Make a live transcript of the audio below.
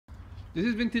This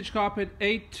is Vintage Carpet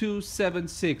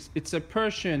 8276. It's a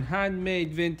Persian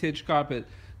handmade vintage carpet.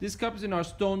 This carpet is in our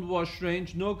stone wash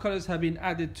range. No colors have been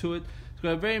added to it. It's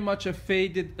got very much a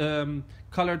faded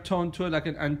color tone to it, like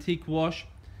an antique wash.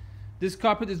 This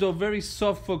carpet is though very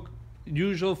soft for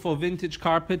usual for vintage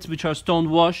carpets, which are stone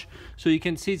wash. So you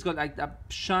can see it's got like that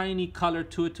shiny color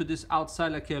to it, to this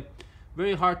outside, like a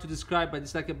very hard to describe, but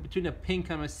it's like between a pink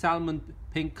and a salmon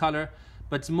pink color,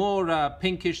 but it's more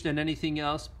pinkish than anything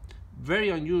else. Very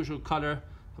unusual color,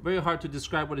 very hard to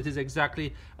describe what it is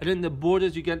exactly. And then the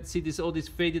borders, you get see this all these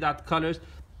faded out colors.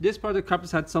 This part of the carpet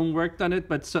had some work done it,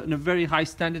 but in a very high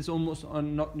standard, it's almost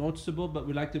not noticeable. But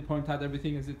we like to point out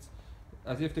everything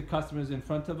as if the customer is in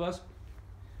front of us.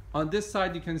 On this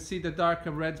side, you can see the darker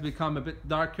reds become a bit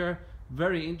darker.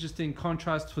 Very interesting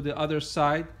contrast for the other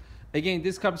side. Again,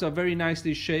 these carpets are very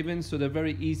nicely shaven, so they're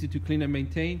very easy to clean and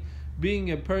maintain.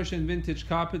 Being a Persian vintage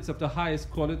carpets of the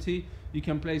highest quality, you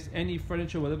can place any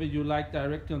furniture, whatever you like,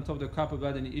 directly on top of the carpet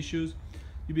without any issues.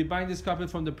 You'll be buying this carpet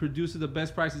from the producer. The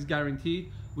best price is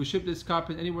guaranteed. We ship this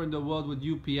carpet anywhere in the world with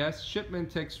UPS. Shipment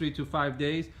takes 3 to 5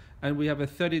 days, and we have a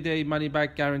 30-day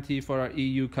money-back guarantee for our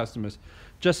EU customers.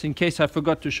 Just in case I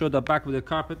forgot to show the back of the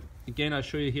carpet, again, I'll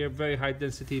show you here, very high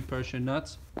density Persian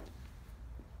nuts.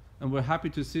 And we're happy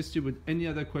to assist you with any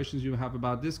other questions you have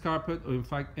about this carpet, or in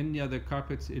fact any other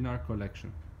carpets in our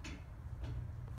collection.